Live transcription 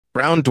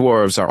Brown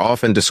dwarfs are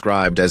often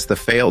described as the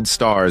failed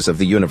stars of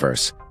the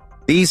universe.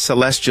 These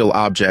celestial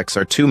objects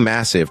are too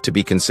massive to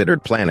be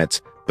considered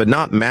planets, but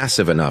not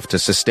massive enough to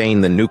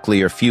sustain the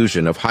nuclear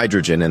fusion of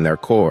hydrogen in their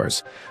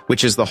cores,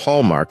 which is the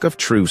hallmark of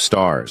true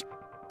stars.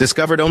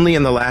 Discovered only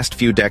in the last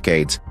few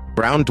decades,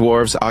 brown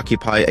dwarfs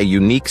occupy a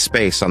unique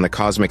space on the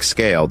cosmic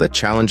scale that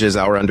challenges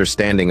our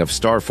understanding of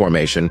star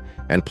formation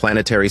and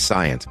planetary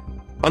science.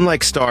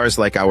 Unlike stars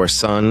like our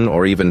Sun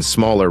or even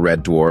smaller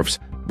red dwarfs,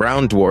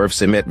 brown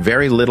dwarfs emit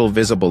very little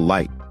visible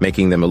light,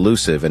 making them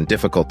elusive and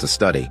difficult to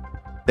study.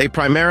 They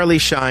primarily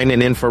shine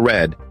in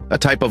infrared, a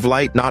type of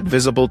light not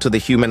visible to the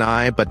human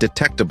eye but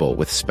detectable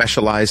with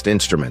specialized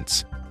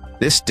instruments.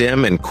 This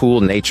dim and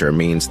cool nature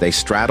means they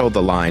straddle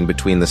the line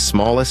between the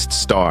smallest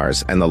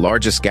stars and the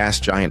largest gas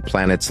giant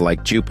planets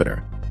like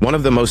Jupiter. One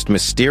of the most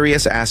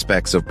mysterious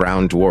aspects of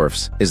brown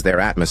dwarfs is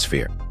their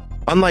atmosphere.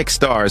 Unlike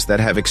stars that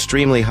have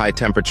extremely high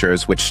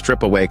temperatures which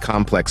strip away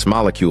complex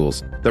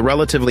molecules, the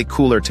relatively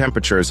cooler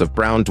temperatures of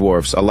brown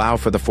dwarfs allow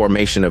for the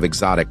formation of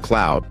exotic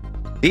cloud.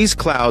 These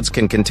clouds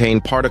can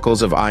contain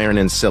particles of iron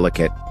and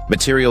silicate,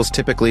 materials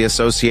typically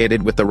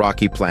associated with the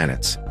rocky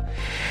planets.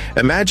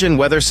 Imagine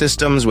weather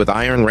systems with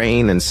iron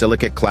rain and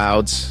silicate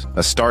clouds,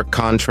 a stark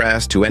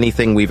contrast to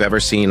anything we've ever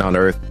seen on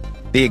Earth.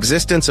 The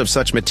existence of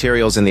such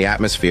materials in the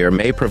atmosphere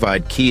may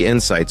provide key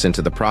insights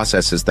into the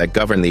processes that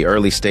govern the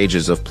early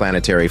stages of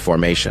planetary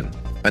formation.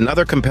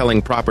 Another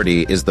compelling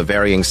property is the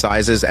varying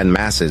sizes and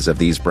masses of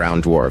these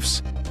brown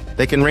dwarfs.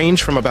 They can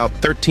range from about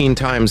 13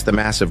 times the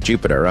mass of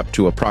Jupiter up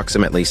to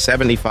approximately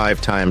 75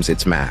 times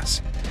its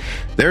mass.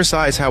 Their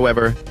size,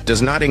 however,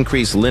 does not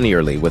increase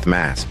linearly with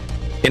mass.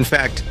 In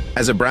fact,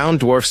 as a brown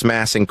dwarf's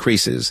mass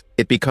increases,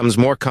 it becomes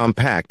more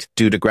compact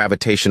due to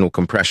gravitational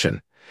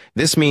compression.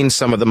 This means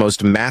some of the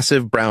most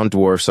massive brown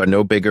dwarfs are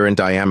no bigger in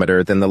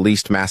diameter than the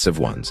least massive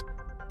ones.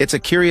 It's a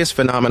curious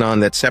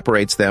phenomenon that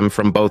separates them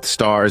from both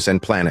stars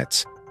and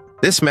planets.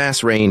 This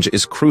mass range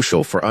is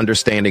crucial for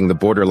understanding the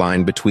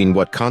borderline between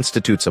what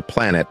constitutes a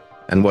planet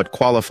and what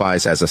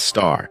qualifies as a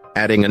star,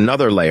 adding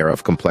another layer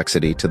of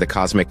complexity to the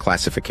cosmic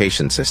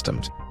classification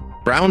systems.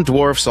 Brown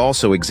dwarfs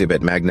also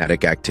exhibit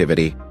magnetic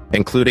activity,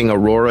 including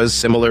auroras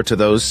similar to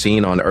those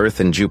seen on Earth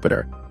and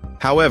Jupiter.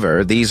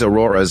 However, these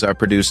auroras are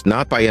produced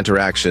not by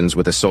interactions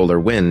with a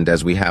solar wind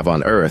as we have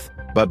on Earth,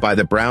 but by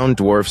the brown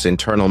dwarf's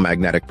internal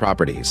magnetic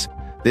properties.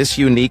 This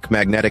unique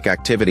magnetic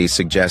activity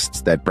suggests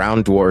that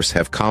brown dwarfs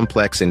have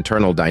complex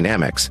internal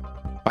dynamics.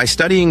 By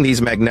studying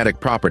these magnetic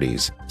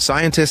properties,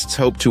 scientists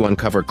hope to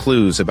uncover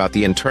clues about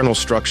the internal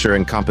structure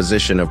and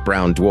composition of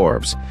brown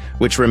dwarfs,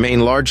 which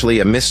remain largely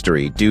a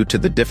mystery due to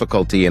the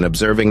difficulty in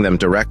observing them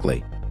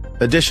directly.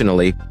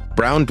 Additionally,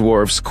 brown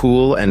dwarfs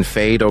cool and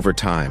fade over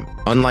time,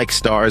 unlike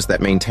stars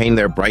that maintain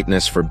their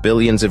brightness for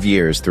billions of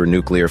years through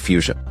nuclear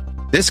fusion.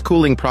 This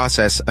cooling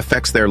process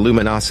affects their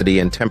luminosity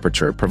and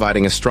temperature,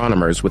 providing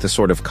astronomers with a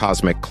sort of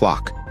cosmic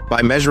clock.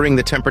 By measuring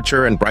the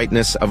temperature and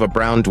brightness of a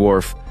brown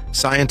dwarf,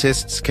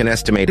 scientists can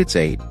estimate its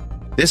age.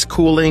 This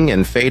cooling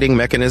and fading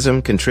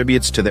mechanism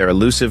contributes to their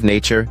elusive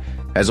nature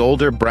as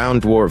older brown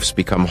dwarfs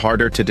become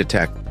harder to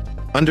detect.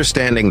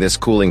 Understanding this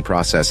cooling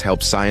process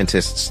helps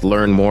scientists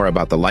learn more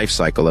about the life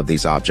cycle of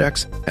these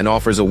objects and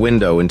offers a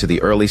window into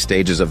the early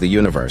stages of the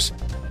universe.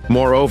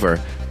 Moreover,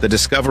 the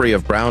discovery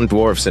of brown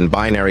dwarfs in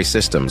binary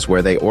systems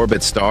where they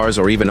orbit stars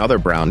or even other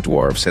brown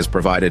dwarfs has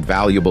provided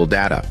valuable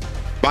data.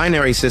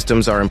 Binary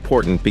systems are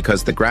important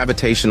because the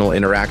gravitational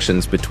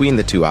interactions between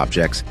the two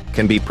objects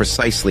can be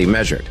precisely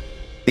measured.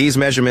 These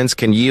measurements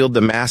can yield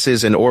the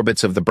masses and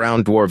orbits of the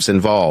brown dwarfs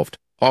involved,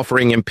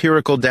 offering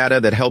empirical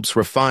data that helps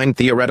refine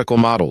theoretical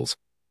models.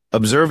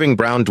 Observing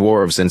brown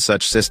dwarfs in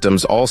such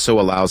systems also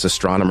allows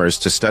astronomers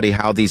to study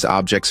how these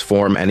objects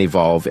form and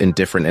evolve in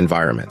different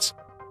environments.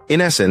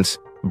 In essence,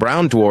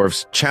 brown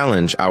dwarfs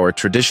challenge our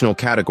traditional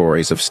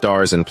categories of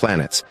stars and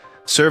planets,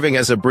 serving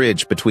as a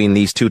bridge between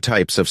these two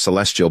types of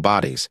celestial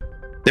bodies.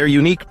 Their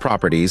unique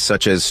properties,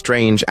 such as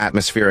strange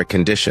atmospheric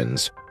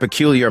conditions,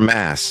 peculiar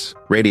mass,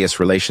 radius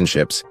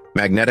relationships,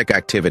 magnetic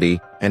activity,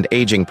 and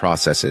aging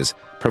processes,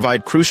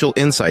 provide crucial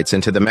insights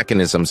into the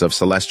mechanisms of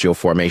celestial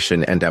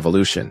formation and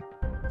evolution.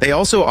 They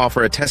also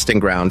offer a testing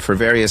ground for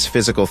various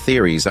physical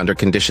theories under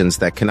conditions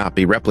that cannot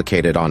be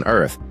replicated on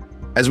Earth.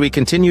 As we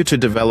continue to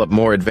develop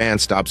more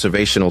advanced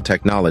observational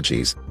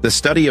technologies, the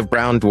study of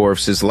brown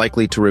dwarfs is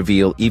likely to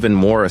reveal even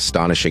more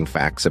astonishing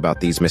facts about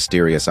these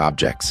mysterious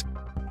objects.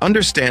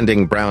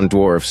 Understanding brown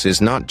dwarfs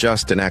is not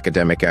just an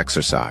academic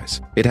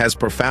exercise. It has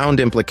profound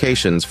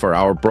implications for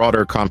our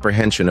broader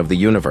comprehension of the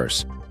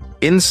universe.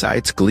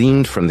 Insights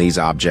gleaned from these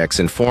objects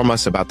inform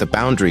us about the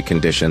boundary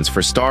conditions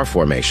for star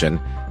formation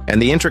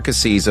and the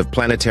intricacies of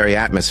planetary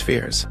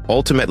atmospheres,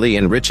 ultimately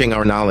enriching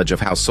our knowledge of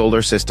how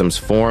solar systems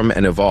form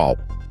and evolve.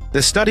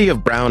 The study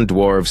of brown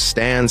dwarfs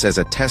stands as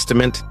a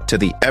testament to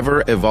the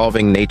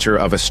ever-evolving nature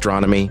of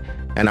astronomy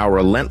and our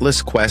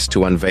relentless quest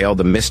to unveil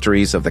the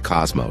mysteries of the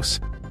cosmos.